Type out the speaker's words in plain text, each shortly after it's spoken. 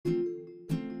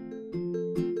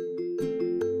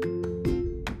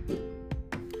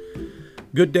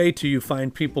Good day to you,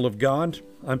 fine people of God.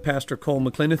 I'm Pastor Cole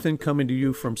McClenathan, coming to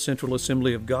you from Central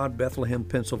Assembly of God, Bethlehem,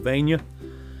 Pennsylvania.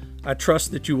 I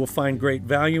trust that you will find great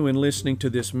value in listening to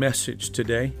this message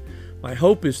today. My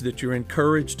hope is that you're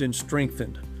encouraged and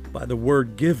strengthened by the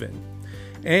word given,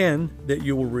 and that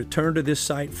you will return to this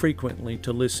site frequently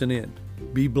to listen in.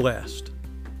 Be blessed.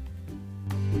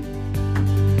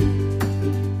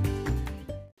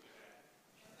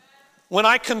 When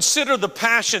I consider the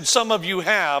passion some of you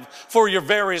have for your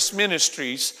various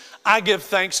ministries, I give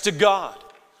thanks to God.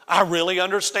 I really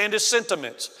understand His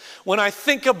sentiments. When I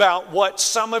think about what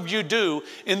some of you do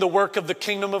in the work of the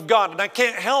kingdom of God, and I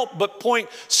can't help but point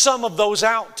some of those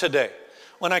out today.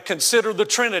 When I consider the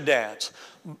Trinidads,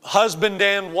 husband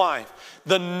and wife,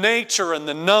 the nature and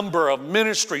the number of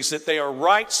ministries that they are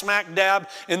right smack dab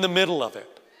in the middle of it.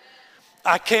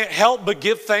 I can't help but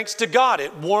give thanks to God.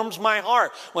 It warms my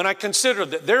heart when I consider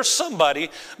that there's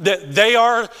somebody that they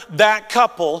are that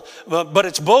couple, but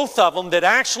it's both of them that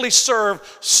actually serve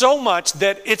so much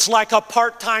that it's like a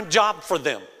part-time job for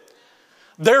them.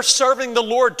 They're serving the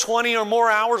Lord 20 or more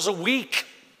hours a week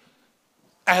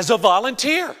as a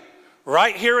volunteer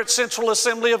right here at Central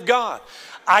Assembly of God.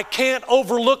 I can't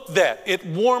overlook that. It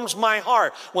warms my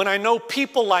heart when I know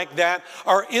people like that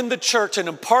are in the church and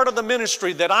a part of the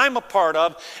ministry that I'm a part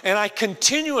of, and I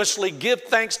continuously give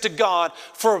thanks to God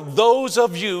for those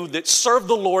of you that serve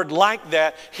the Lord like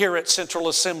that here at Central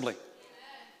Assembly.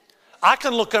 I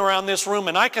can look around this room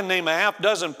and I can name a half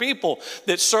dozen people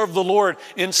that serve the Lord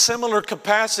in similar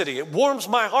capacity. It warms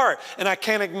my heart, and I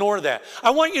can't ignore that.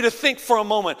 I want you to think for a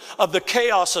moment of the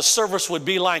chaos a service would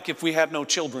be like if we had no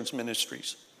children's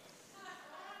ministries.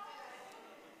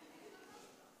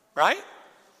 Right?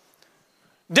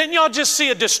 Didn't y'all just see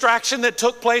a distraction that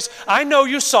took place? I know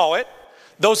you saw it.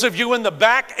 Those of you in the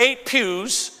back 8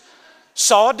 pews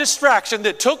saw a distraction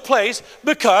that took place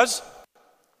because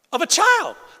of a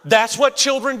child. That's what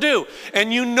children do.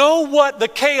 And you know what the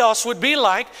chaos would be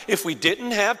like if we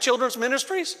didn't have children's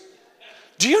ministries?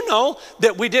 Do you know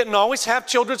that we didn't always have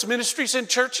children's ministries in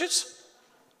churches?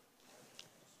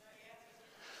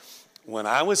 When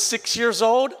I was 6 years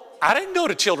old, I didn't go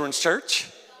to children's church.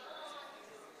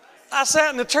 I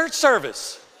sat in the church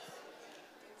service.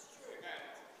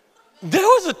 There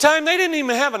was a time they didn't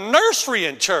even have a nursery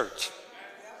in church.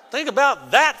 Think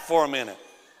about that for a minute.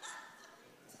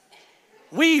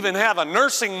 We even have a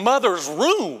nursing mother's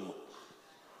room.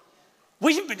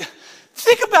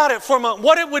 Think about it for a moment,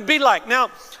 what it would be like.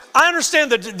 Now, I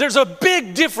understand that there's a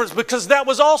big difference because that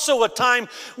was also a time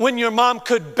when your mom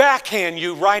could backhand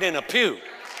you right in a pew.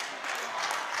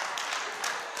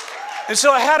 And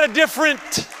so it had a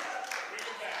different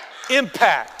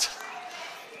impact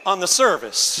on the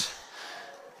service.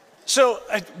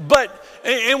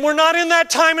 And we're not in that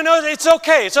time, and it's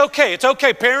okay, it's okay, it's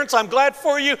okay. Parents, I'm glad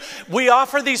for you. We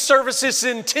offer these services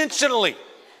intentionally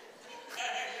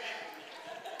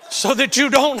so that you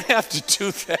don't have to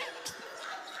do that.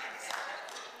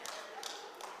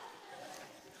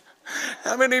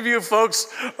 How many of you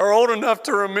folks are old enough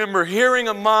to remember hearing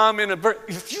a mom in a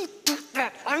if you do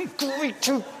that, I'm going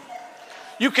to.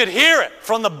 You could hear it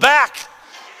from the back.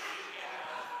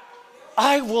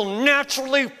 I will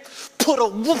naturally put a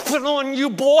whooping on you,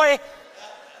 boy.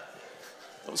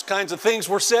 Those kinds of things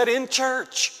were said in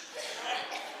church.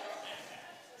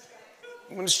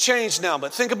 It's changed now,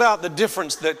 but think about the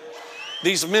difference that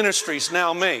these ministries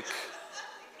now make.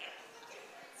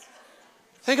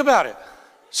 Think about it.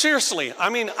 Seriously, I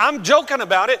mean, I'm joking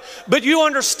about it, but you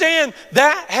understand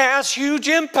that has huge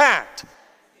impact.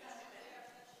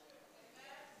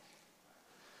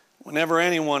 Whenever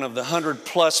any one of the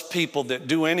 100+ people that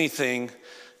do anything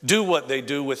do what they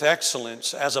do with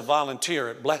excellence as a volunteer,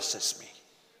 it blesses me.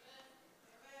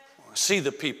 I see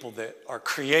the people that are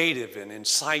creative and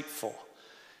insightful.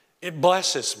 It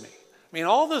blesses me. I mean,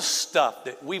 all the stuff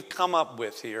that we've come up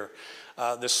with here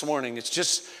this morning,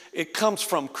 it comes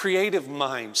from creative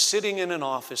minds sitting in an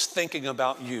office thinking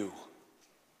about you.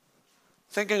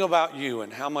 Thinking about you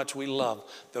and how much we love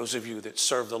those of you that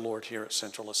serve the Lord here at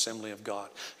Central Assembly of God.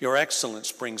 Your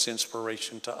excellence brings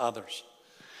inspiration to others.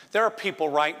 There are people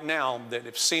right now that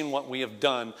have seen what we have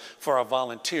done for our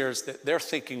volunteers that they're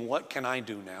thinking, what can I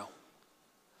do now?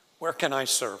 Where can I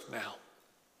serve now?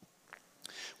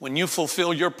 When you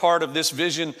fulfill your part of this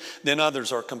vision, then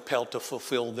others are compelled to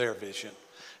fulfill their vision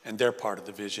and their part of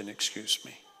the vision, excuse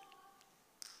me.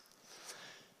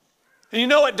 And you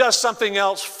know, it does something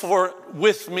else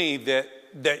with me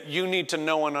that you need to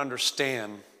know and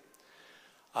understand.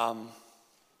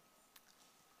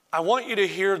 I want you to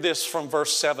hear this from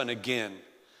verse 7 again.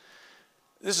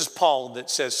 This is Paul that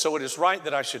says, "So it is right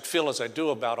that I should feel as I do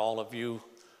about all of you,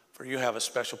 for you have a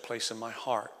special place in my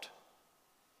heart.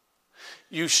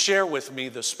 You share with me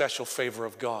the special favor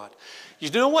of God. You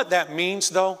know what that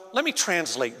means, though? Let me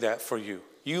translate that for you.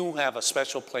 You have a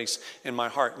special place in my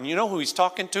heart. And you know who he's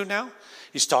talking to now?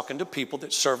 He's talking to people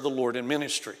that serve the Lord in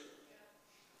ministry.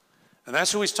 And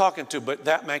that's who he's talking to, but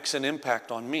that makes an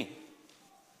impact on me.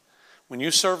 When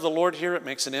you serve the Lord here, it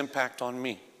makes an impact on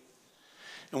me.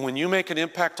 And when you make an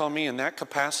impact on me in that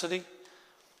capacity,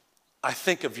 I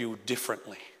think of you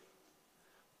differently.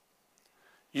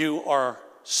 You are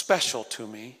special to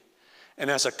me,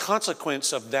 and as a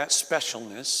consequence of that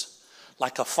specialness,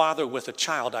 like a father with a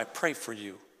child, I pray for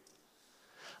you.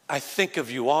 I think of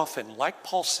you often, like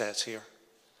Paul says here.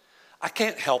 I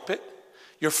can't help it.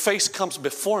 Your face comes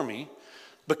before me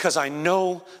because I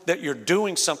know that you're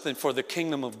doing something for the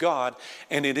kingdom of God,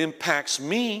 and it impacts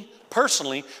me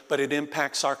personally, but it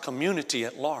impacts our community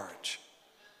at large.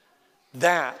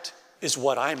 That is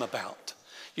what I'm about.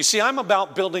 You see, I'm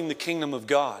about building the kingdom of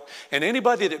God, and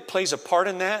anybody that plays a part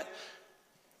in that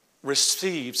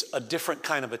receives a different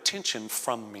kind of attention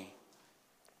from me.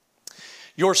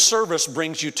 Your service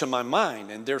brings you to my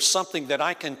mind, and there's something that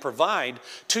I can provide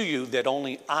to you that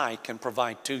only I can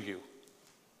provide to you.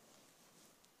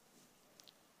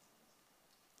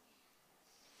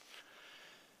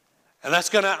 And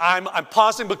that's I'm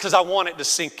pausing because I want it to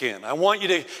sink in. I want you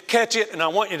to catch it, and I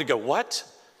want you to go, what?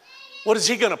 What is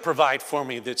he going to provide for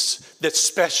me that's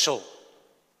special?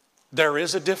 There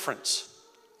is a difference.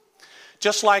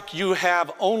 Just like you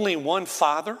have only one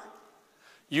father,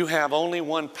 you have only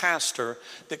one pastor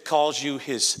that calls you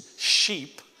his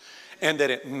sheep, and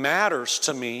that it matters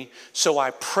to me, so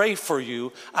I pray for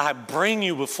you. I bring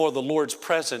you before the Lord's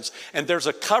presence, and there's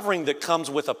a covering that comes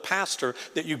with a pastor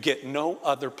that you get no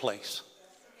other place.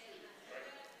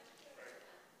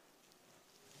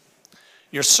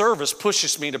 Your service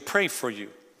pushes me to pray for you.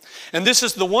 And this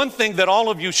is the one thing that all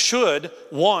of you should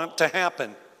want to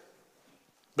happen,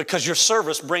 because your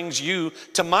service brings you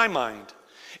to my mind.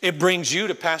 It brings you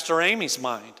to Pastor Amy's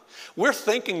mind. We're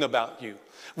thinking about you.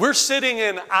 We're sitting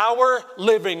in our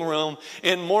living room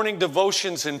in morning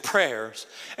devotions and prayers,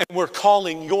 and we're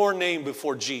calling your name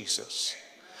before Jesus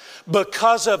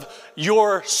because of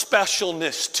your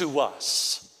specialness to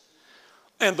us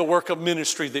and the work of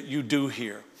ministry that you do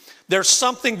here. There's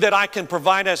something that I can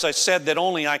provide, as I said, that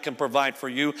only I can provide for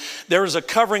you. There is a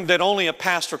covering that only a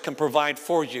pastor can provide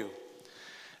for you.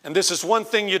 And this is one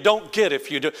thing you don't get if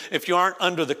you aren't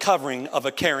under the covering of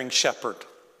a caring shepherd.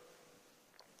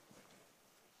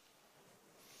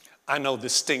 I know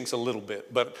this stings a little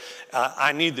bit, but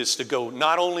I need this to go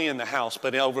not only in the house,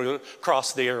 but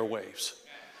across the airwaves.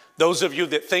 Those of you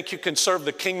that think you can serve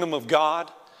the kingdom of God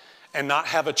and not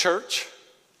have a church,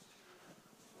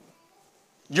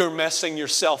 you're messing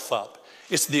yourself up.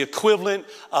 It's the equivalent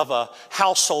of a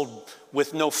household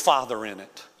with no father in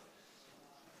it.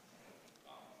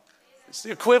 It's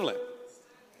the equivalent.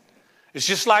 It's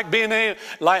just like being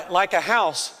like a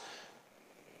house,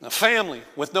 a family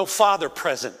with no father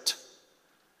present.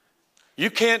 You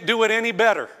can't do it any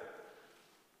better.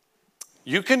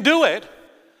 You can do it.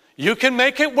 You can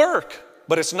make it work,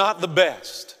 but it's not the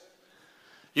best.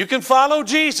 You can follow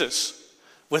Jesus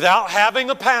without having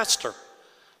a pastor,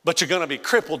 but you're going to be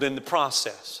crippled in the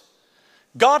process.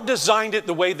 God designed it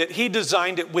the way that he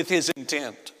designed it with his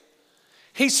intent.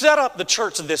 He set up the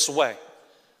church this way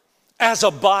as a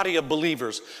body of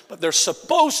believers, but there's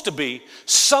supposed to be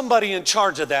somebody in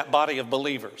charge of that body of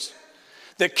believers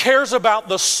that cares about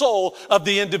the soul of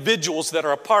the individuals that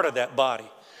are a part of that body,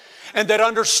 and that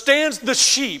understands the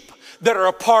sheep that are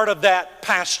a part of that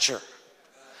pasture,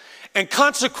 and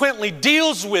consequently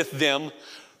deals with them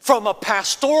from a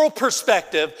pastoral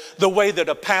perspective the way that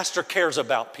a pastor cares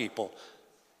about people.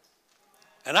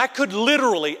 And I could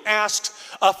literally ask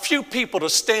a few people to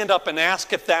stand up and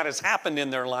ask if that has happened in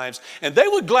their lives, and they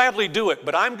would gladly do it,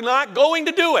 but I'm not going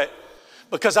to do it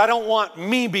because I don't want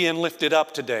me being lifted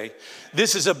up today.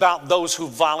 This is about those who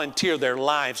volunteer their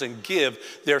lives and give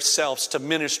themselves to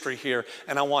ministry here,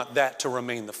 and I want that to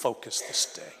remain the focus this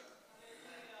day.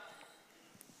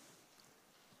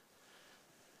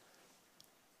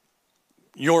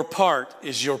 Your part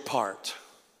is your part.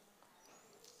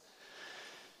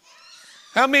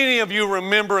 How many of you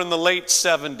remember in the late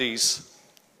 70s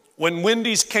when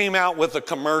Wendy's came out with a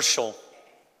commercial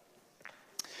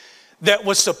that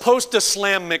was supposed to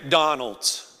slam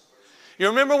McDonald's? You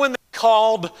remember when they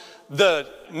called the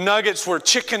nuggets were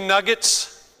chicken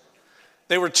nuggets?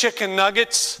 They were chicken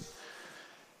nuggets.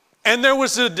 And there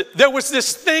was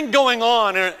this thing going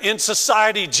on in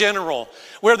society general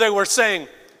where they were saying,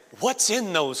 what's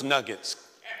in those nuggets?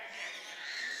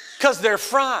 Because they're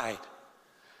fried.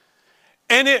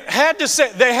 And it had to say,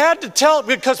 they had to tell,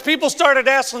 because people started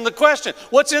asking the question,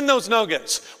 what's in those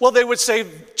nuggets? Well, they would say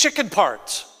chicken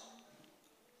parts.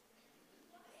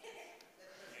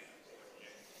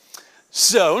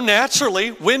 So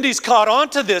naturally, Wendy's caught on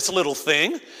to this little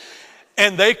thing,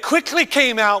 and they quickly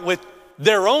came out with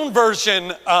their own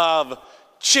version of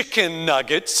chicken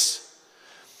nuggets.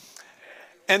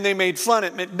 And they made fun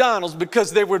at McDonald's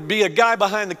because there would be a guy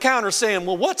behind the counter saying,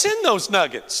 well, what's in those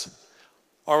nuggets?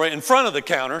 Or in front of the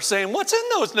counter saying, what's in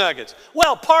those nuggets?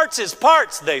 Well, parts is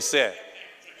parts, they said.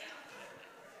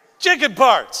 Chicken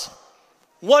parts.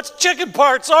 What chicken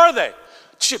parts are they?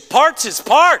 Parts is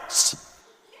parts.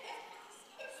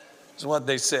 Is what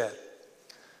they said.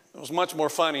 It was much more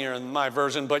funnier in my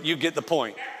version, but you get the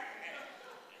point.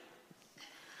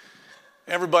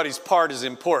 Everybody's part is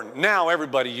important. Now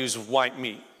everybody uses white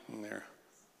meat in their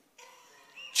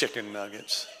chicken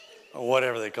nuggets, or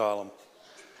whatever they call them.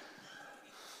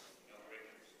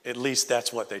 At least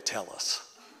that's what they tell us.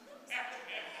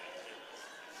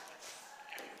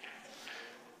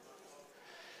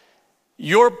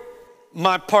 You're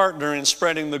my partner in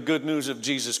spreading the good news of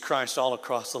Jesus Christ all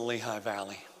across the Lehigh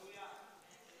Valley.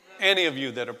 Any of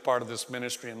you that are part of this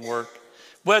ministry and work,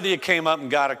 whether you came up and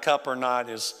got a cup or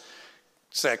not is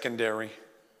secondary.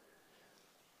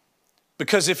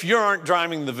 Because if you aren't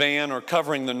driving the van or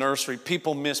covering the nursery,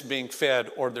 people miss being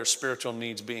fed or their spiritual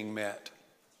needs being met.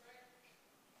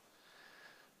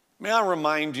 May I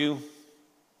remind you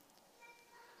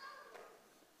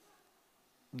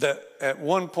that at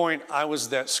one point I was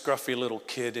that scruffy little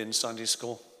kid in Sunday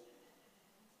school.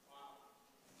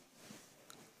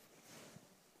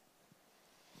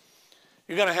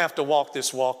 You're going to have to walk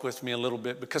this walk with me a little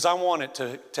bit because I want it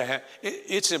to have,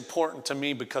 it's important to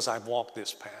me because I've walked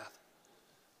this path.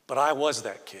 But I was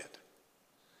that kid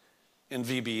in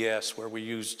VBS where we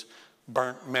used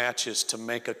burnt matches to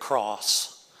make a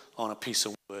cross on a piece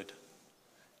of wood.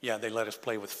 Yeah, they let us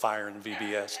play with fire in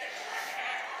VBS.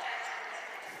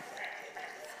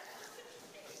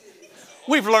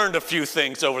 We've learned a few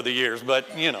things over the years,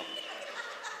 but you know.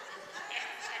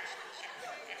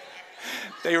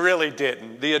 They really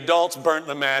didn't. The adults burnt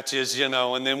the matches, you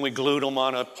know, and then we glued them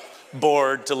on a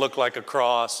board to look like a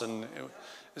cross, and it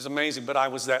was amazing, but I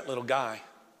was that little guy.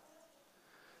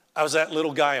 I was that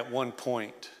little guy at one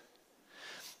point.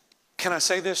 Can I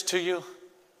say this to you?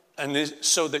 And this,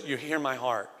 so that you hear my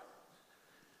heart.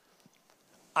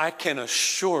 I can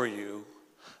assure you,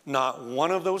 not one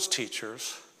of those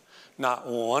teachers, not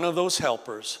one of those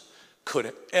helpers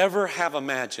could ever have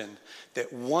imagined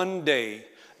that one day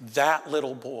that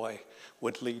little boy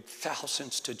would lead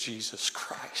thousands to Jesus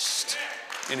Christ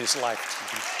in his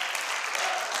lifetime.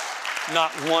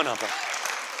 Not one of them.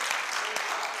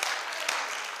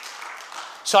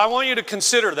 So I want you to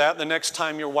consider that the next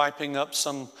time you're wiping up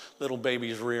some little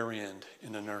baby's rear end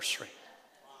in a nursery.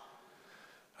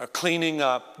 Or cleaning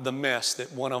up the mess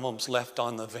that one of them's left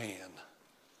on the van.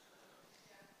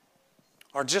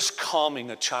 Or just calming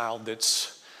a child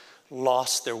that's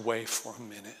lost their way for a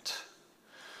minute.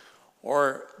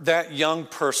 Or that young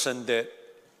person that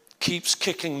keeps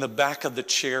kicking the back of the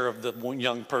chair of the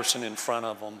young person in front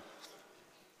of them.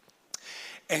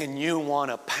 And you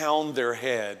want to pound their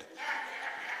head.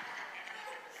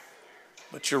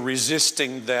 But you're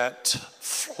resisting that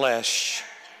flesh.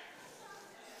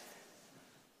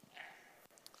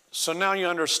 So now you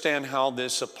understand how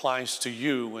this applies to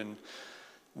you and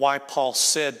why Paul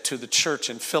said to the church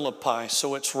in Philippi,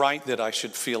 so it's right that I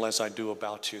should feel as I do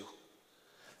about you.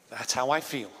 That's how I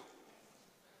feel.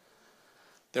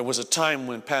 There was a time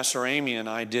when Pastor Amy and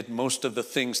I did most of the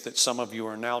things that some of you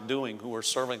are now doing who are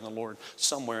serving the Lord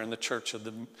somewhere in the church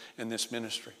in this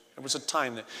ministry. There was a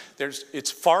time that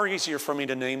it's far easier for me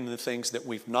to name the things that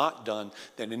we've not done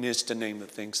than it is to name the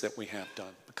things that we have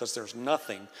done, because there's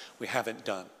nothing we haven't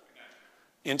done.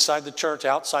 Inside the church,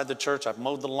 outside the church, I've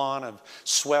mowed the lawn, I've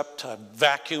swept, I've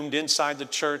vacuumed inside the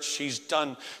church. She's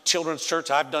done children's church,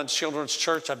 I've done children's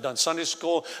church, I've done Sunday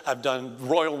school, I've done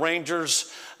Royal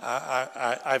Rangers,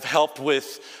 I've helped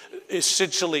with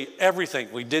essentially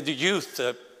everything. We did the youth.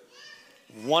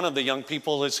 One of the young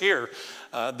people is here.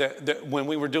 When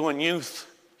we were doing youth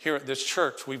here at this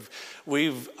church,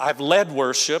 I've led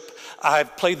worship,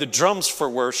 I've played the drums for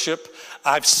worship,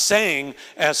 I've sang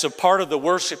as a part of the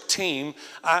worship team.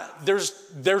 There's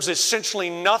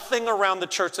essentially nothing around the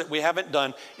church that we haven't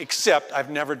done, except I've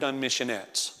never done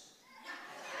missionettes.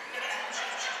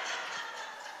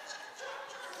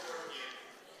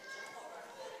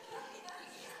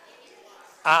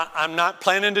 I'm not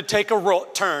planning to take a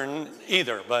turn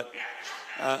either, but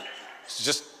it's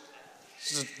just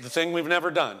the thing we've never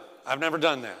done. I've never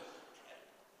done that.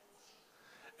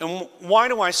 And why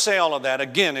do I say all of that?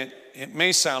 Again, it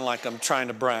may sound like I'm trying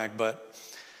to brag, but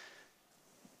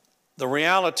the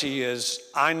reality is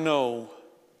I know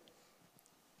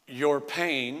your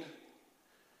pain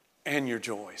and your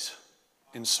joys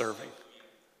in serving.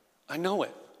 I know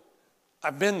it.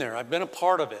 I've been there. I've been a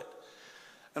part of it.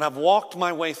 And I've walked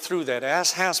my way through that,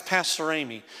 as has Pastor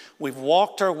Amy. We've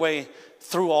walked our way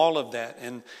through all of that.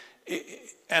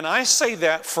 And I say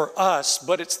that for us,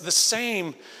 but it's the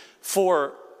same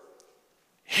for,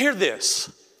 hear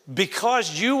this,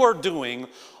 because you are doing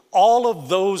all of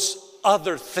those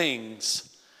other things,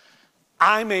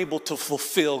 I'm able to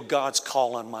fulfill God's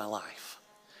call on my life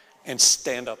and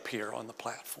stand up here on the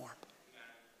platform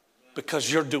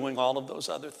because you're doing all of those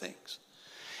other things.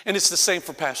 And it's the same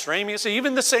for Pastor Amy. It's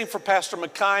even the same for Pastor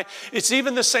Mackay. It's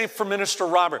even the same for Minister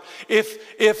Robert.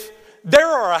 If there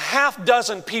are a half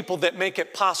dozen people that make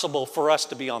it possible for us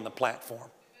to be on the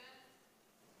platform.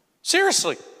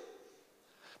 Seriously.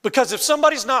 Because if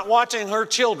somebody's not watching her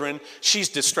children, she's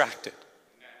distracted.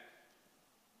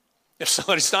 If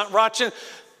somebody's not watching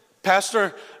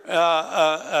Pastor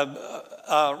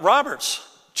Robert's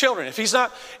children, if he's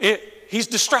not, he's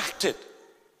distracted.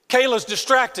 Kayla's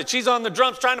distracted. She's on the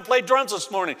drums trying to play drums this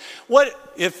morning. What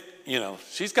if,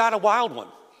 she's got a wild one.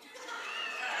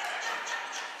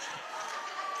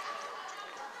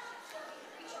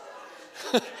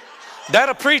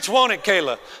 That'll preach, won't it,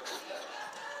 Kayla?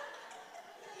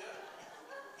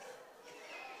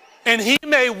 And he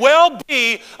may well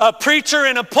be a preacher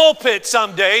in a pulpit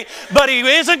someday, but he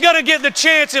isn't going to get the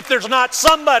chance if there's not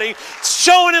somebody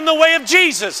showing him the way of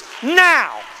Jesus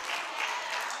now.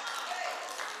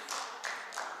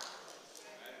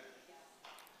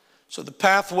 So the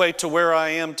pathway to where I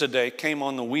am today came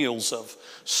on the wheels of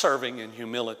serving in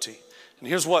humility. And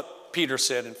here's what Peter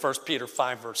said in 1 Peter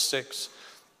 5, verse 6.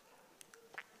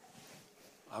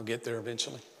 I'll get there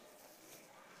eventually.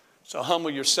 So humble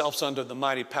yourselves under the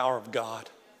mighty power of God,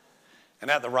 and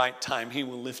at the right time he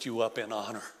will lift you up in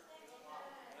honor.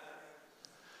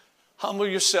 Humble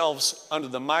yourselves under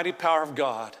the mighty power of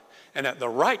God, and at the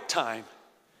right time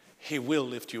he will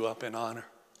lift you up in honor.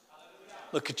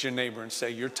 Look at your neighbor and say,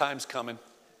 your time's coming.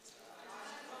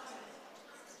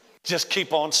 Just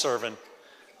keep on serving.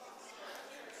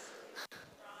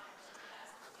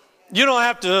 You don't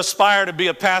have to aspire to be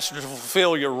a pastor to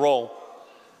fulfill your role.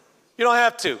 You don't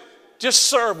have to. Just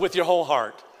serve with your whole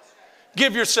heart.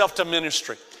 Give yourself to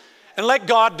ministry. And let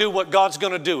God do what God's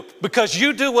going to do. Because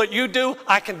you do what you do,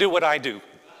 I can do what I do.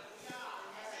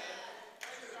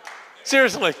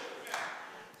 Seriously.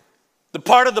 The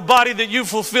part of the body that you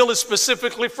fulfill is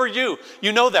specifically for you.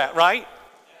 You know that, right?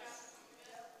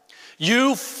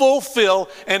 You fulfill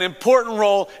an important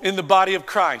role in the body of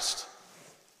Christ.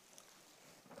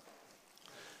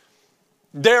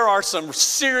 There are some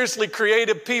seriously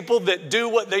creative people that do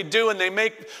what they do and they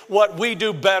make what we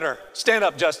do better. Stand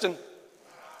up, Justin.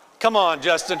 Come on,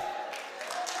 Justin.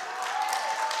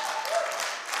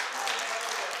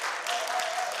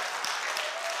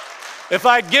 If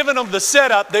I'd given them the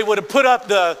setup, they could have put up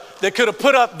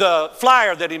the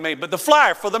flyer that he made. But the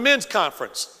flyer for the men's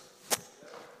conference.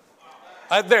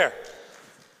 Right there.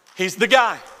 He's the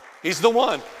guy. He's the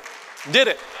one. Did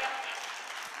it.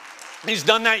 He's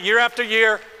done that year after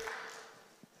year,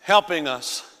 helping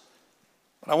us.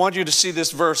 But I want you to see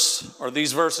this verse, or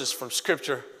these verses from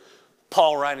Scripture,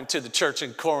 Paul writing to the church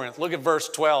in Corinth. Look at verse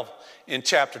 12 in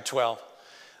chapter 12.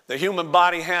 The human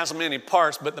body has many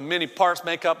parts, but the many parts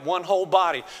make up one whole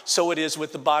body. So it is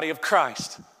with the body of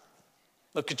Christ.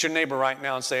 Look at your neighbor right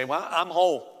now and say, well, I'm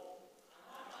whole.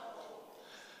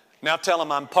 Now tell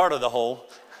him I'm part of the whole.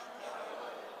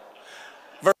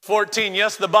 Verse 14,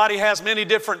 yes, the body has many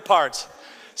different parts.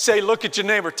 Say, look at your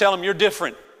neighbor, tell him you're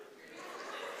different.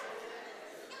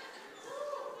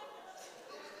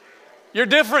 You're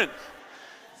different.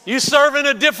 You serve in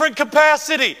a different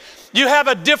capacity. You have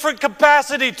a different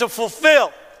capacity to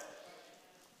fulfill.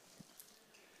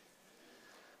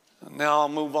 Now I'll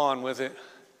move on with it.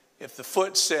 If the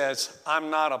foot says, I'm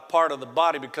not a part of the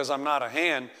body because I'm not a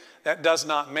hand, that does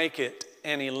not make it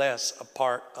any less a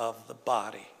part of the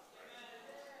body.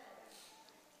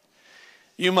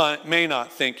 You may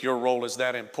not think your role is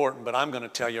that important, but I'm going to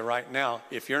tell you right now,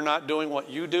 if you're not doing what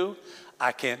you do,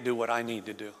 I can't do what I need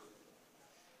to do.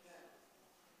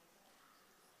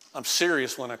 I'm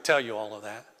serious when I tell you all of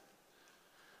that.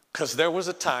 Because there was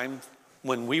a time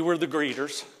when we were the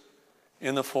greeters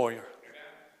in the foyer.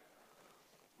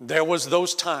 There was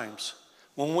those times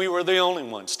when we were the only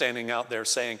ones standing out there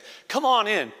saying, come on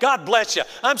in, God bless you.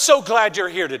 I'm so glad you're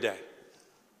here today.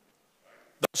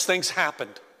 Those things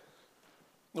happened.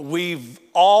 We've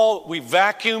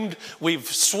vacuumed, we've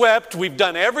swept, we've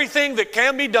done everything that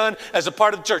can be done as a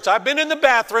part of the church. I've been in the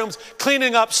bathrooms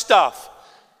cleaning up stuff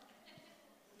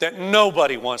that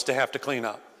nobody wants to have to clean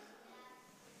up.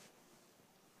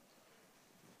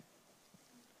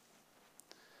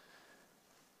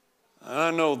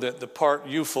 I know that the part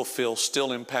you fulfill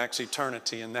still impacts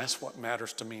eternity, and that's what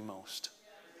matters to me most.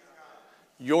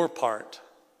 Your part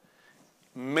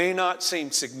may not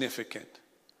seem significant,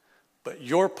 but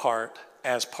your part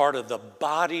as part of the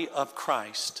body of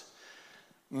Christ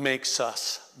makes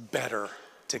us better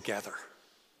together.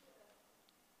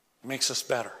 It makes us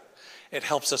better. It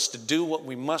helps us to do what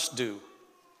we must do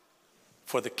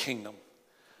for the kingdom.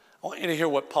 I want you to hear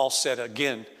what Paul said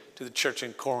again to the church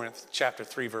in Corinth, chapter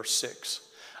 3, verse 6.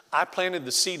 I planted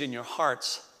the seed in your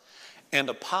hearts, and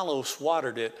Apollos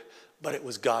watered it, but it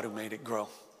was God who made it grow.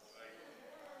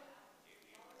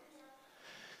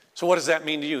 So what does that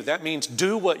mean to you? That means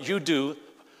do what you do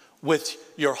with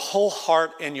your whole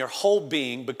heart and your whole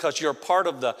being, because you're part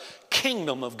of the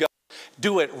kingdom of God.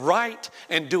 Do it right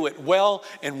and do it well.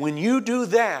 And when you do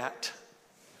that,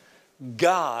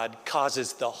 God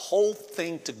causes the whole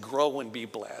thing to grow and be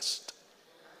blessed.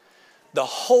 The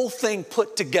whole thing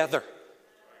put together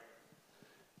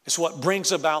is what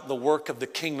brings about the work of the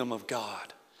kingdom of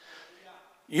God.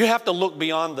 You have to look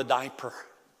beyond the diaper.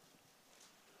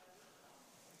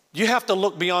 You have to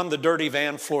look beyond the dirty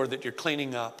van floor that you're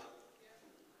cleaning up.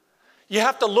 You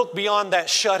have to look beyond that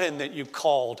shut-in that you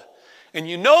called. And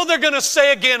you know they're going to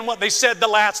say again what they said the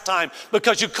last time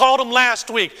because you called them last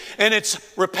week and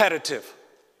it's repetitive.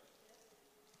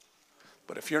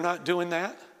 But if you're not doing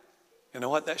that, you know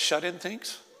what that shut-in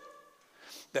thinks?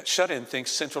 That shut-in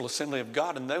thinks Central Assembly of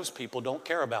God and those people don't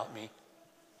care about me.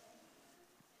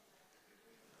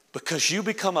 Because you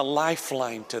become a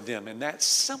lifeline to them. And that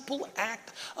simple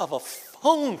act of a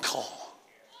phone call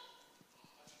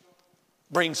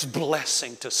brings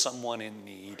blessing to someone in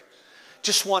need.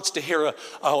 Just wants to hear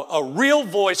a real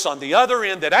voice on the other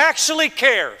end that actually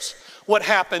cares what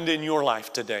happened in your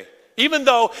life today. Even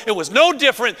though it was no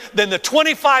different than the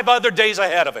 25 other days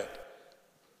ahead of it.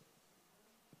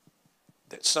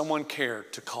 That someone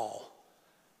cared to call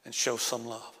and show some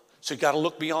love. So you got to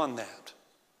look beyond that.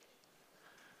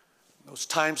 Those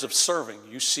times of serving,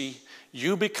 you see,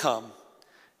 you become,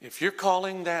 if you're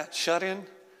calling that shut-in,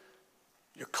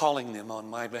 you're calling them on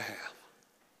my behalf.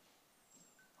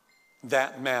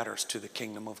 That matters to the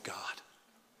kingdom of God.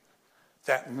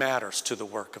 That matters to the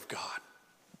work of God.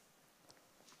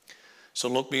 So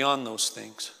look beyond those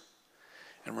things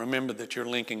and remember that you're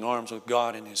linking arms with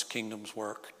God in His kingdom's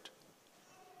work.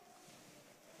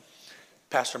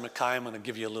 Pastor Mackay, I'm going to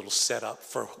give you a little setup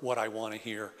for what I want to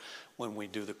hear when we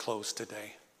do the close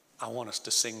today. I want us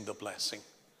to sing the blessing.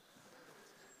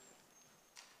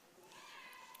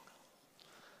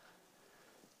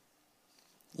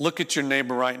 Look at your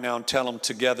neighbor right now and tell them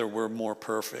together we're more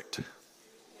perfect.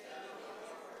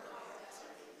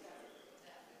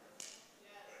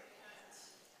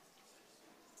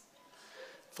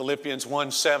 Philippians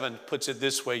 1:7 puts it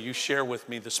this way: you share with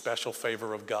me the special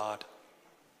favor of God.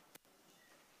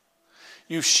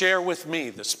 You share with me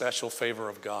the special favor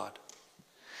of God.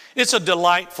 It's a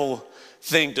delightful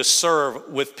thing to serve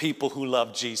with people who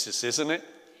love Jesus, isn't it?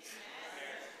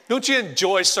 Don't you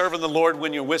enjoy serving the Lord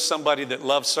when you're with somebody that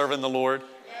loves serving the Lord?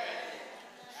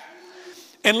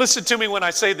 And listen to me when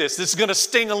I say this. This is going to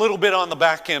sting a little bit on the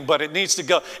back end, but it needs to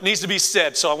go. It needs to be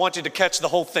said, so I want you to catch the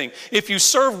whole thing. If you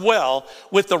serve well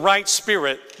with the right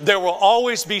spirit, there will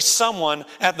always be someone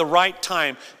at the right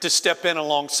time to step in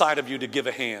alongside of you to give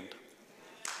a hand.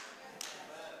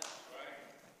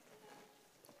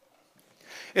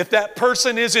 If that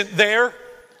person isn't there,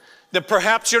 then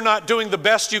perhaps you're not doing the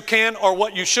best you can or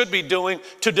what you should be doing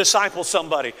to disciple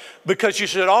somebody. Because you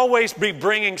should always be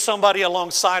bringing somebody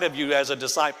alongside of you as a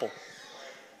disciple.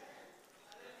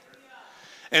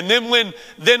 And then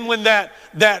when that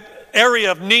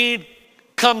area of need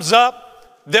comes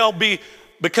up, they'll be,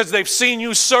 because they've seen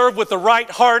you serve with the right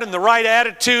heart and the right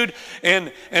attitude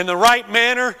and the right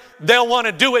manner, they'll want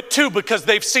to do it too because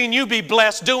they've seen you be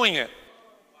blessed doing it.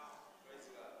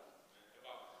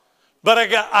 But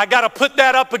I got to put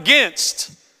that up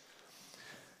against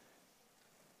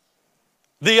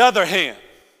the other hand.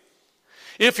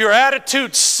 If your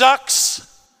attitude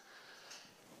sucks,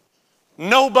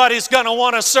 nobody's going to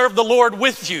want to serve the Lord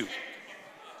with you.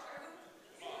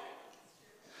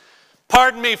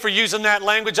 Pardon me for using that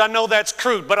language. I know that's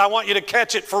crude, but I want you to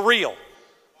catch it for real.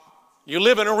 You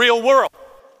live in a real world.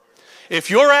 If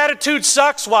your attitude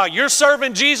sucks while you're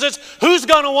serving Jesus, who's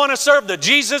going to want to serve the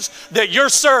Jesus that you're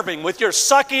serving with your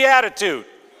sucky attitude?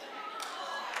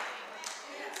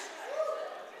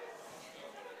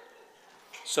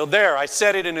 So there, I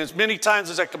said it in as many times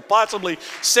as I could possibly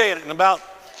say it in about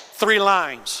 3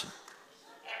 lines.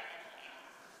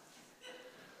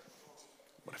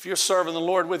 But if you're serving the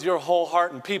Lord with your whole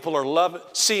heart and people are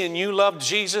seeing you love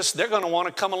Jesus, they're going to want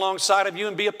to come alongside of you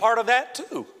and be a part of that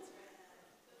too.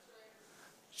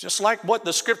 Just like what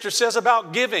the scripture says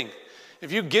about giving.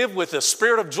 If you give with a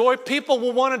spirit of joy, people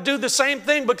will want to do the same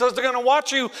thing because they're going to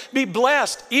watch you be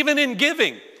blessed, even in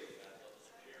giving.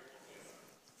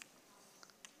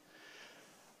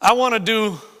 I want to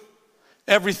do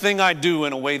everything I do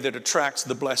in a way that attracts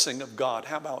the blessing of God.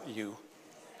 How about you?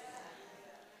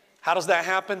 How does that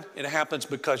happen? It happens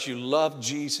because you love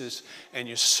Jesus and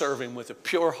you serve Him with a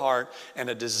pure heart and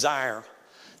a desire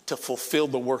to fulfill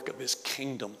the work of His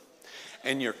kingdom.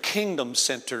 And you're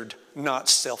kingdom-centered, not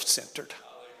self-centered.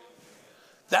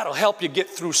 That'll help you get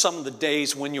through some of the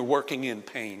days when you're working in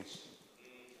pain.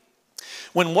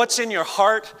 When what's in your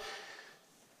heart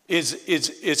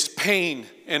is pain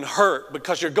and hurt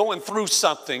because you're going through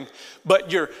something, but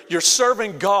you're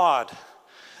serving God.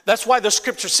 That's why the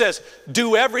scripture says,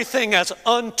 do everything as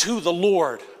unto the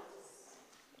Lord.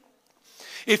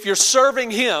 If you're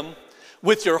serving Him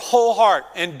with your whole heart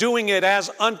and doing it as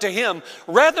unto Him,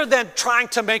 rather than trying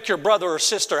to make your brother or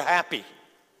sister happy,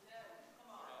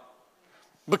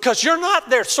 because you're not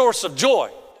their source of joy.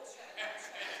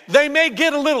 They may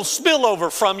get a little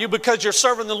spillover from you because you're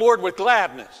serving the Lord with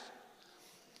gladness.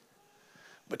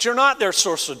 But you're not their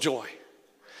source of joy.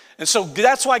 And so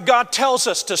that's why God tells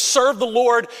us to serve the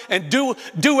Lord and do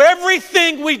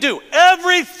everything we do.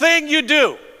 Everything you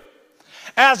do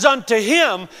as unto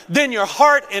Him, then your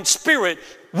heart and spirit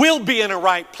will be in a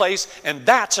right place, and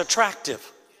that's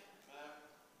attractive.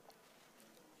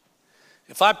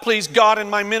 If I please God in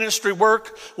my ministry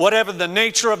work, whatever the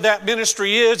nature of that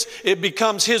ministry is, it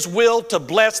becomes His will to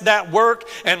bless that work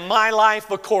and my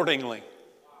life accordingly.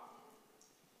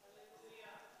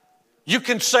 You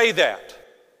can say that.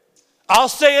 I'll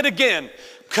say it again,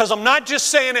 because I'm not just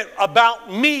saying it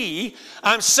about me.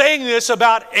 I'm saying this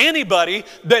about anybody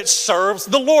that serves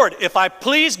the Lord. If I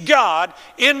please God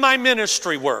in my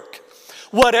ministry work,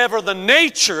 whatever the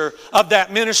nature of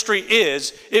that ministry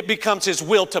is, it becomes His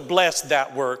will to bless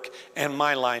that work and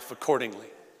my life accordingly.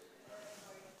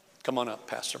 Come on up,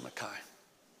 Pastor Mackay.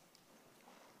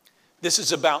 This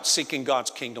is about seeking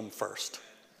God's kingdom first.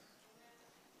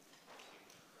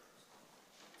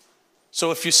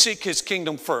 So if you seek His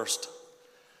kingdom first,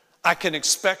 I can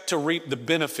expect to reap the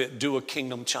benefit due a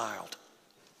kingdom child.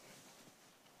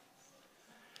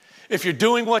 If you're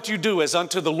doing what you do as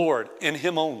unto the Lord and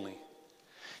Him only,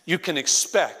 you can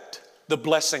expect the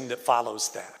blessing that follows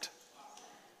that.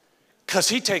 Because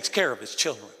He takes care of His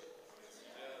children.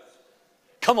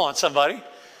 Come on, somebody.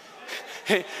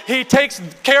 He takes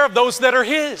care of those that are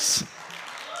His.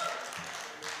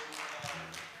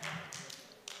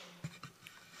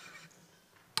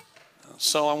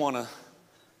 So I want to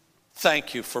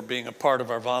thank you for being a part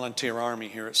of our volunteer army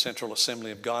here at Central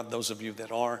Assembly of God, those of you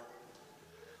that are.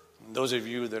 And those of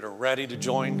you that are ready to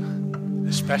join,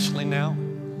 especially now,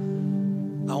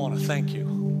 I want to thank you.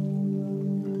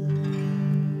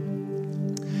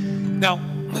 Now,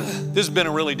 this has been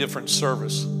a really different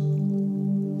service.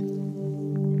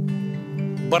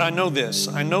 But I know this.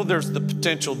 I know there's the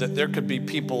potential that there could be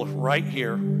people right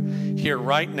here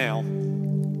right now,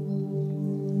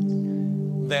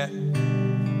 that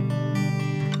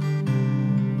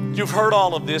you've heard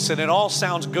all of this and it all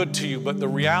sounds good to you, but the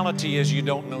reality is you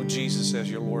don't know Jesus as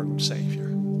your Lord and Savior.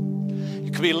 You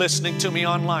could be listening to me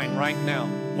online right now,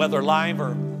 whether live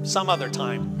or some other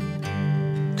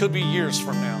time. Could be years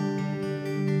from now,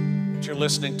 but you're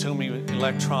listening to me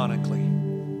electronically.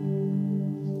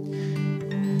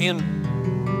 And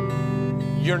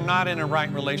you're not in a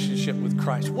right relationship with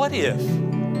Christ. What if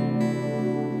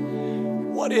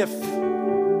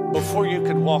before you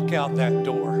could walk out that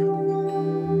door,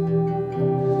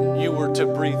 you were to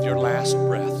breathe your last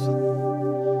breath?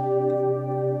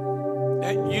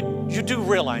 And you do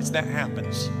realize that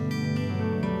happens.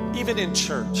 Even in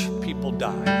church, people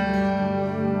die.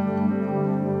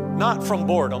 Not from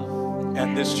boredom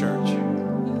at this church,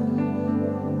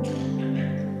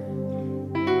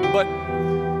 but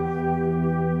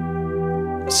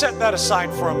set that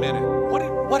aside for a minute.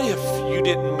 What if you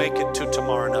didn't make it to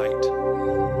tomorrow night?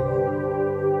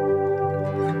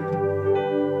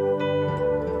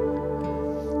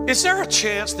 Is there a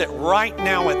chance that right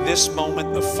now at this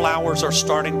moment the flowers are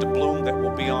starting to bloom that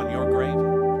will be on your grave?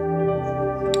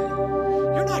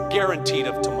 You're not guaranteed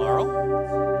of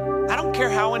tomorrow. I don't care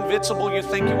how invincible you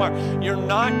think you are. You're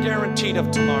not guaranteed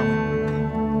of tomorrow.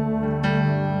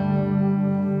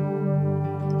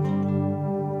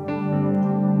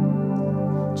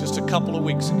 couple of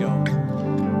weeks ago,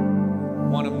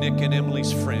 one of Nick and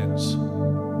Emily's friends,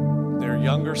 their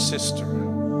younger sister,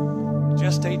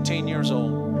 just 18 years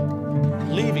old,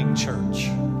 leaving church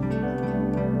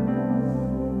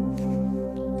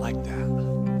like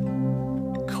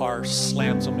that. Car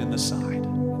slams them in the side,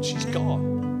 and she's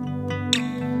gone.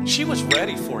 She was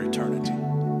ready for eternity.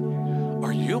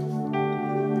 Are you?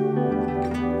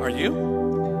 Are you?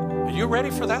 Are you ready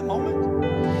for that moment?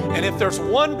 And if there's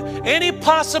any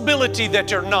possibility that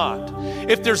you're not,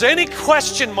 if there's any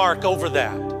question mark over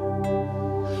that,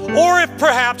 or if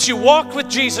perhaps you walked with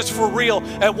Jesus for real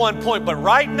at one point, but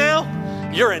right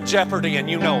now you're in jeopardy and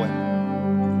you know it,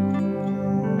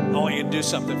 I want you to do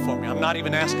something for me. I'm not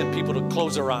even asking people to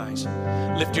close their eyes.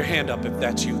 Lift your hand up if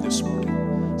that's you this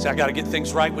morning. Say, I got to get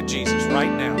things right with Jesus right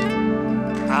now.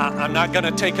 I'm not going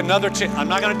to take another chance. I'm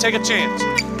not going to take a chance.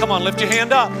 Come on, lift your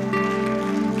hand up.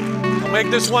 Don't make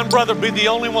this one brother be the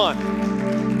only one.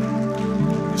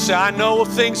 You say, I know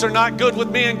things are not good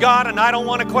with me and God, and I don't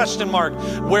want a question mark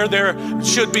where there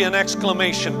should be an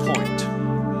exclamation point.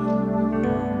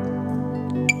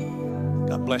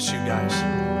 God bless you guys.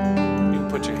 You can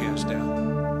put your hands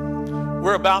down.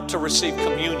 We're about to receive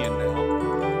communion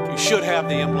now. You should have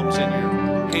the emblems in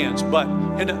your hands, but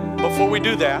before we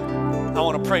do that, I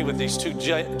want to pray with these two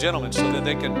gentlemen so that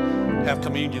they can have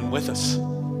communion with us.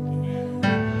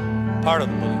 Part of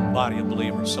the body of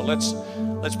believers. So let's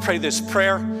pray this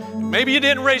prayer. Maybe you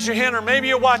didn't raise your hand, or maybe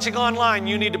you're watching online.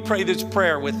 You need to pray this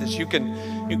prayer with us. You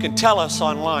can tell us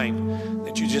online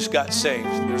that you just got saved.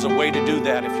 There's a way to do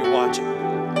that if you're watching.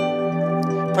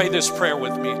 Pray this prayer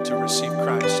with me to receive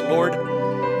Christ. Lord,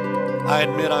 I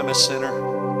admit I'm a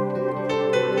sinner.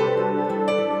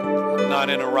 I'm not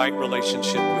in a right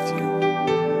relationship with you.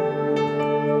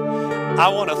 I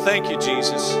want to thank you,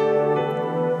 Jesus,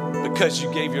 because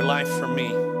you gave your life for me.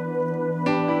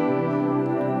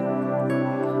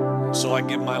 So I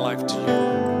give my life to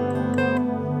you.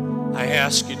 I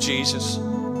ask you, Jesus,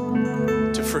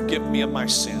 to forgive me of my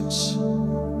sins.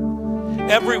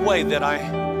 Every way that I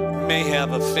may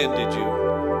have offended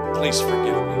you, please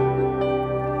forgive me.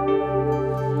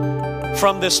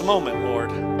 From this moment,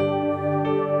 Lord,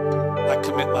 I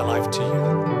commit my life to you.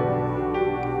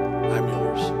 I'm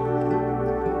yours.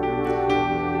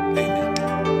 Amen.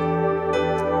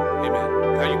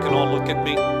 Amen. Now you can all look at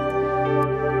me.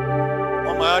 I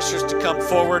want my ushers to come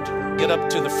forward, get up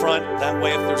to the front. That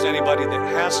way, if there's anybody that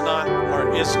has not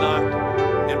or is not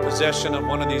in possession of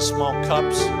one of these small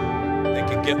cups, they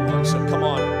can get one. So come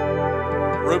on.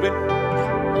 Reuben.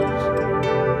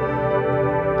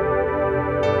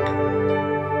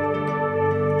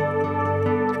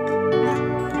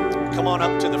 Come on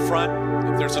up to the front.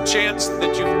 If there's a chance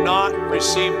that you've not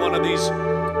received one of these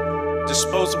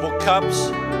disposable cups,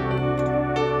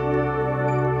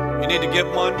 you need to get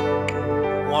one.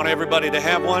 I want everybody to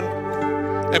have one.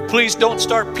 And please don't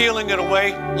start peeling it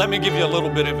away. Let me give you a little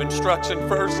bit of instruction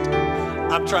first.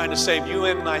 I'm trying to save you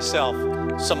and myself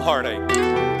some heartache.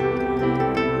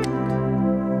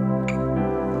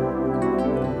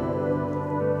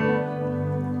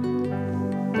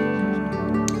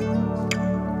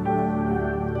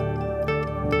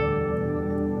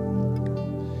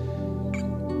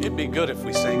 It'd be good if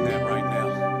we sang that right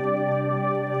now.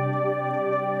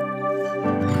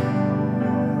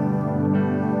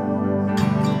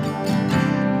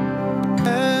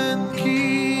 And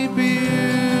keep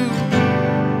you,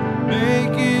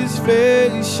 make his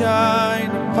face shine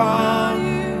upon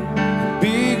you,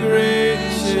 be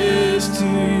gracious to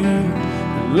you.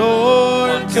 The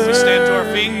Lord, Can we stand to our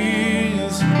feet?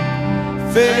 his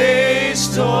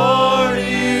face toward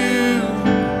you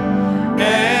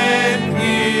and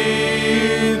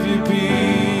give you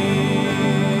peace.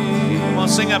 Come on,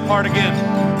 sing that part again.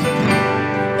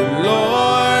 The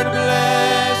Lord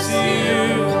bless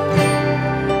you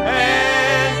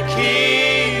and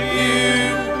keep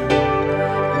you,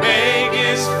 make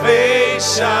his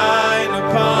face shine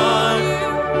upon you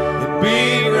and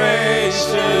be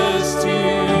gracious to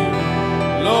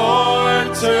you. Lord,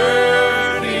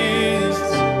 turn his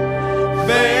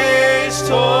face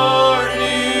toward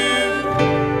you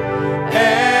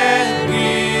and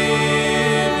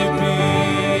give you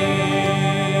peace.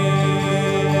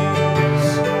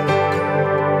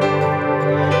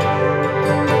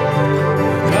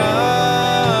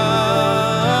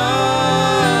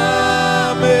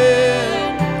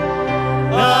 Amen.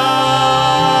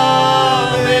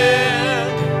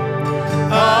 Amen.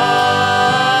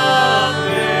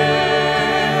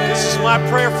 Amen. This is my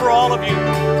prayer for all of you.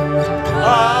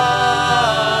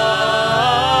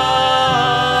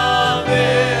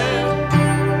 Amen.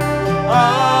 Amen.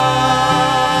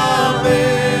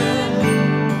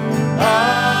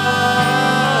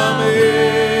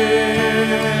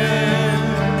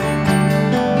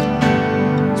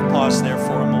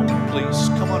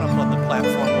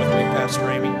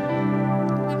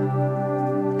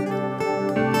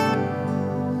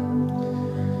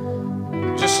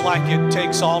 like it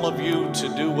takes all of you to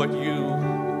do what we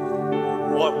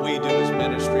do as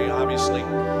ministry. Obviously,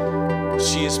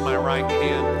 she is my right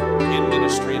hand in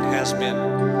ministry and has been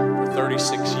for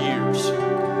 36 years.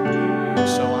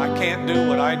 So I can't do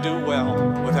what I do well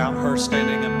without her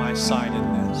standing at my side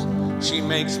in this. She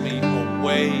makes me a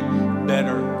way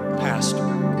better pastor.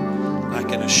 I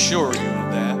can assure you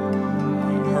of that.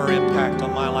 Her impact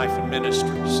on my life in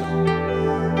ministry. So I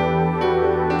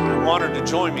want her to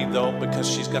join me though, because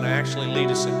she's going to actually lead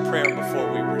us in prayer before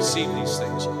we receive these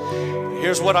things.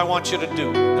 Here's what I want you to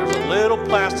do. There's a little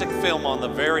plastic film on the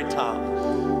very top.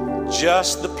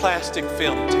 Just the plastic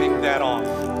film. Take that off.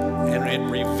 And it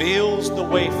reveals the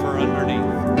wafer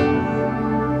underneath.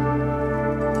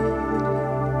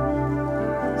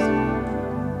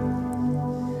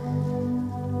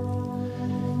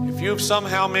 If you've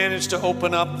somehow managed to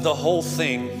open up the whole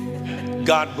thing,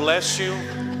 God bless you.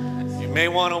 You may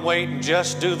want to wait and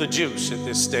just do the juice at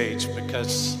this stage,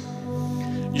 because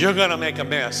you're going to make a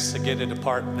mess to get it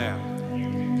apart now.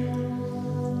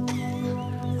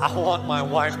 I want my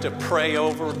wife to pray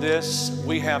over this.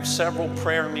 We have several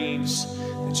prayer needs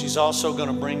that she's also going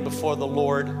to bring before the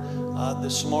Lord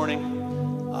this morning.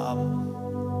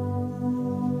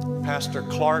 Pastor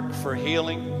Clark for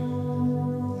healing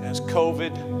as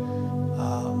COVID.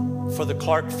 For the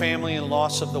Clark family and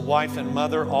loss of the wife and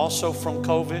mother, also from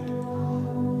COVID.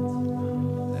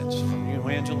 That's from you,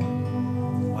 Angela.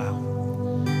 Wow.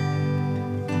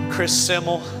 Chris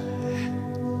Simmel,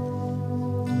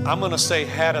 I'm going to say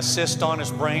had a cyst on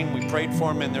his brain. We prayed for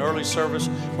him in the early service.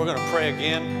 We're going to pray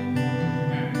again.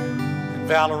 And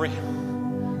Valerie,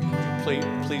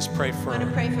 please pray for her. I want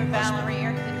to pray for Valerie.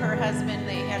 Her husband,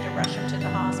 they had to rush him to the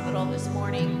hospital this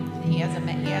morning. He has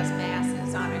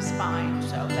masses on his spine,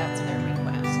 so that's their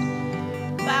request.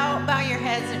 Bow your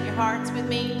heads and your hearts with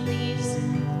me, please.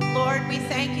 Lord, we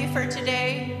thank you for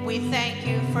today. We thank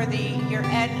you for your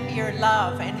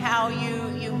love and how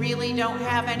you really don't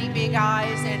have any big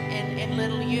eyes and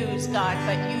little U's, God,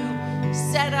 but you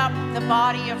set up the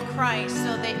body of Christ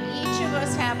so that each of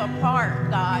us have a part,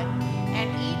 God,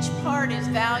 and each part is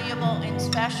valuable and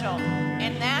special.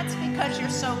 And that's because you're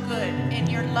so good and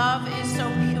your love is so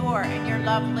pure and your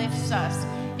love lifts us.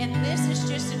 And this is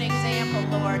just an example,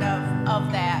 Lord, of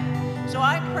that. So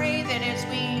I pray that as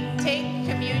we take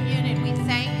communion and we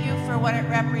thank you for what it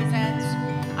represents,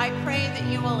 I pray that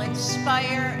you will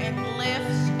inspire and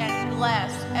lift and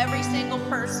bless every single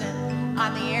person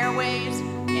on the airways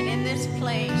and in this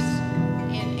place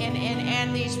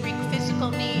and these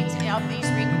physical needs of these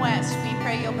requests. We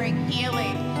pray you'll bring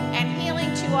healing and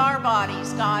healing to our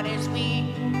bodies, God, as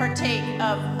we partake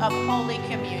of Holy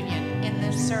Communion in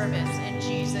this service. In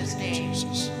Jesus' name,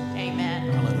 Jesus.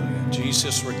 Amen. Hallelujah.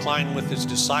 Jesus reclined with his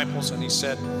disciples and he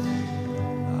said,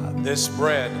 this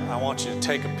bread, I want you to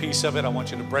take a piece of it. I want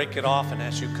you to break it off. And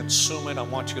as you consume it, I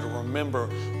want you to remember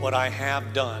what I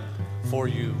have done for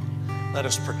you. Let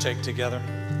us partake together.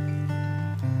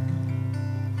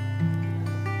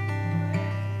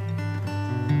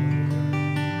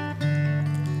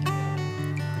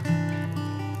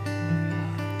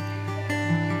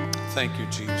 Thank you,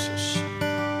 Jesus.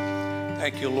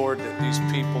 Thank you, Lord, that these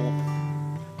people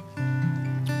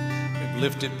we've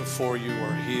lifted before you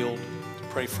are healed.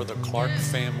 Pray for the Clark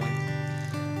family.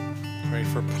 Pray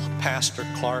for Pastor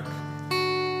Clark.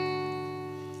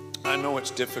 I know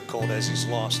it's difficult as he's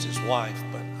lost his wife,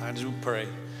 but I do pray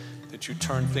that you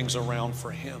turn things around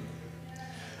for him.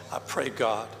 I pray,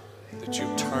 God, that you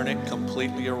turn it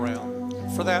completely around.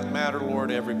 For that matter,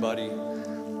 Lord, everybody,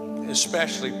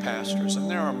 especially pastors, and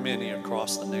there are many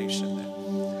across the nation that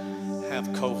have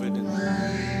COVID and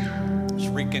it's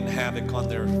wreaking havoc on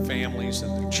their families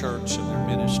and their church and their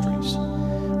ministries.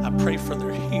 I pray for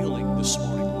their healing this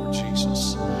morning, Lord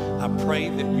Jesus. I pray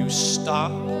that you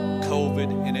stop COVID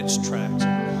in its tracks.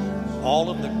 All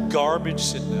of the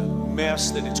garbage and the mess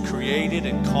that it's created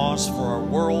and caused for our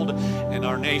world and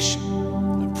our nation.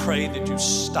 I pray that you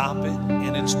stop it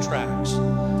in its tracks.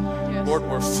 Yes. Lord,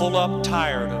 we're full up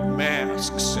tired of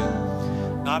masks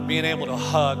and not being able to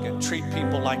hug and treat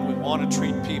people like we want to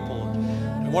treat people.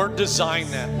 We weren't designed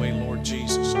that way, Lord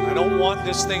Jesus. And I don't want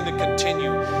this thing to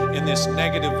continue in this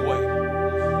negative way.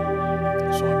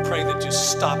 So I pray that you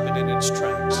stop it in its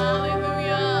tracks.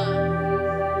 Hallelujah.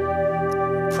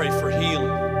 Pray for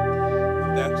healing.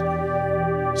 That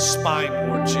spine,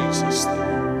 Lord Jesus,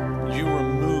 that you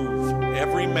remove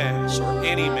every mass or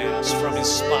any mass from his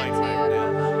spine right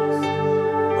now.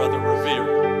 Brother Revere,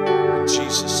 in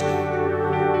Jesus' name.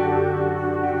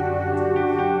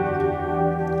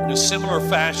 In a similar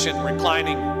fashion,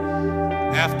 reclining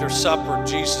after supper,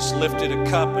 Jesus lifted a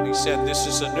cup and he said, this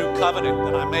is a new covenant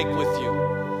that I make with you.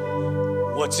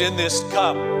 What's in this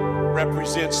cup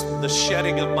represents the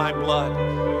shedding of my blood.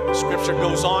 Scripture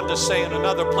goes on to say in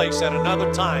another place at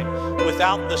another time,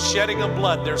 without the shedding of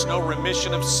blood, there's no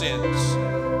remission of sins.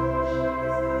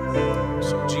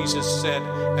 So Jesus said,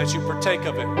 as you partake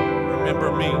of it,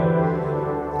 remember me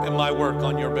and my work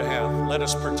on your behalf. Let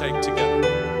us partake together.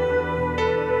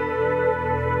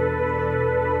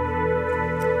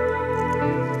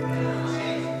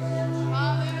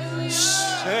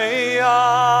 Say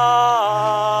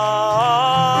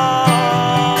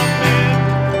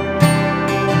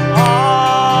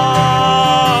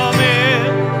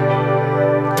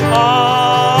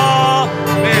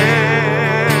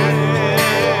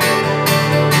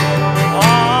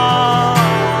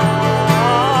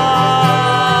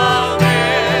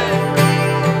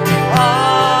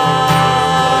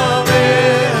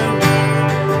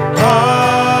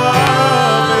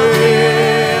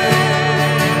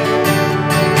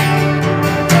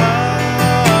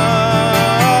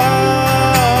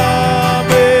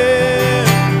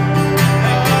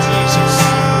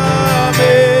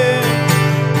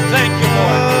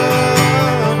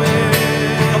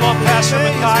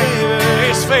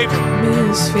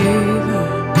His favor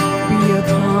be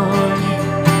upon you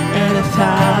and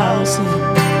 1,000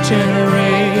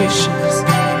 generations,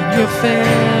 and your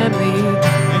family,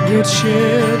 and your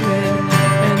children,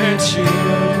 and their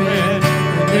children,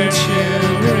 and their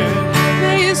children.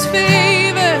 May His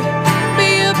favor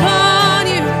be upon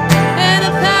you and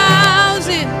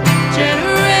 1,000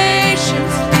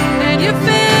 generations, and your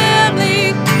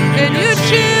family, and your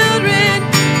children,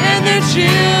 and their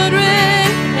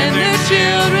children, and their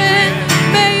children.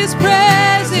 May His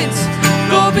presence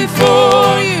go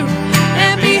before you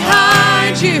and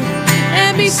behind you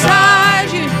and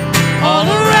beside you, all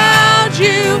around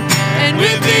you and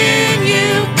within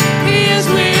you. He is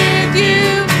with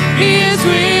you. He is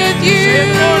with you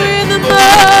in the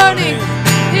morning,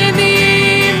 in the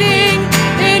evening,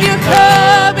 in your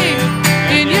coming,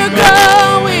 in your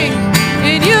going,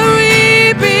 in your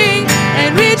weeping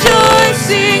and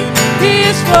rejoicing. He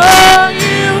is for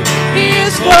you. He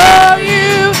is for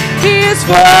you. He is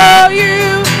for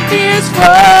you. He is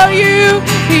for you.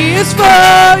 He is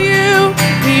for you.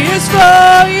 He is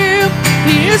for you.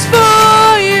 He is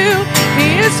for you.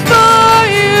 He is for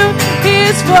you. He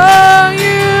is for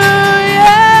you.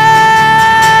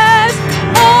 Yes.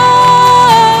 Amen.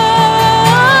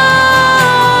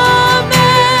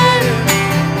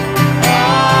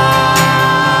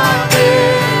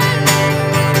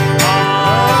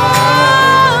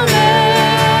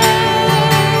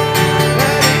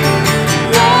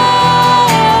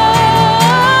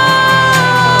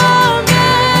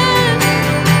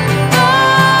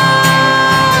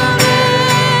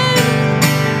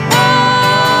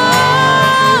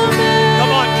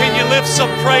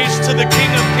 Some praise to the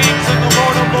King of Kings and the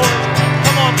Lord of Lords.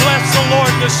 Come on, bless the Lord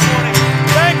this morning.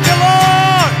 Thank you,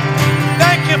 Lord.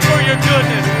 Thank you for your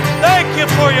goodness. Thank you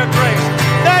for your grace.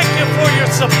 Thank you for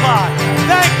your supply.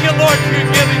 Thank you, Lord, for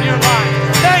your giving your life.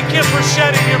 Thank you for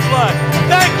shedding your blood.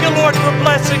 Thank you, Lord, for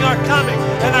blessing our coming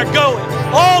and our going.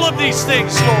 All of these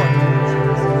things, Lord.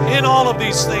 In all of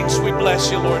these things, we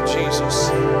bless you, Lord Jesus.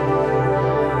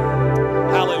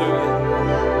 Hallelujah.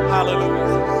 Hallelujah.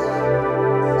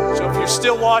 So if you're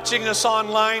still watching us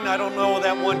online, I don't know,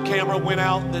 that one camera went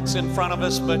out that's in front of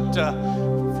us, but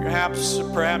perhaps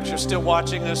you're still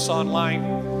watching us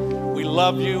online. We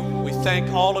love you. We thank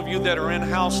all of you that are in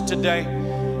house today.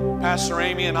 Pastor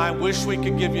Amy and I wish we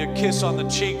could give you a kiss on the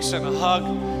cheeks and a hug.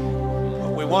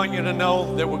 But we want you to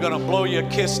know that we're going to blow you a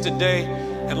kiss today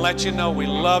and let you know we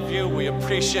love you. We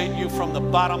appreciate you from the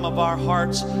bottom of our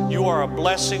hearts. You are a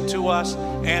blessing to us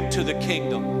and to the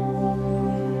kingdom.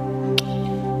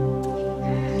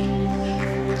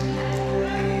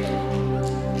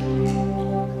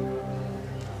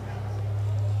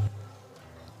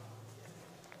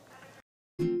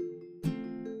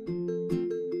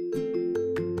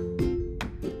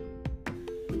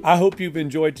 I hope you've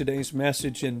enjoyed today's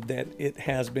message and that it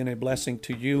has been a blessing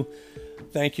to you.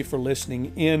 Thank you for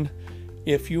listening in.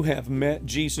 If you have met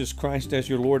Jesus Christ as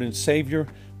your Lord and Savior,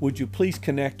 would you please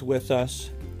connect with us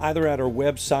either at our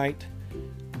website,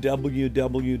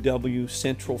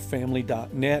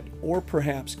 www.centralfamily.net, or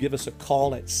perhaps give us a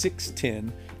call at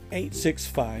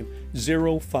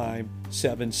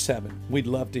 610-865-0577. We'd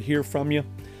love to hear from you.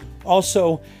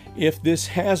 Also, if this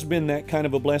has been that kind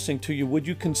of a blessing to you, would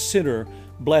you consider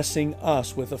blessing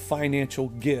us with a financial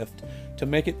gift to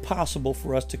make it possible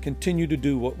for us to continue to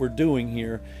do what we're doing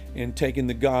here in taking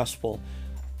the gospel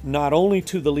not only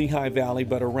to the Lehigh Valley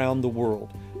but around the world.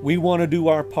 We want to do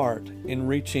our part in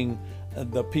reaching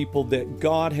the people that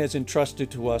God has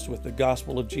entrusted to us with the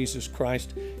gospel of Jesus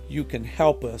Christ, you can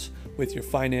help us with your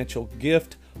financial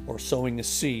gift or sowing a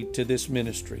seed to this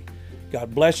ministry.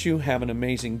 God bless you. Have an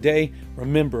amazing day.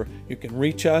 Remember, you can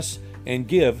reach us and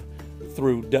give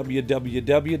through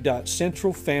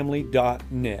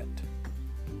www.centralfamily.net.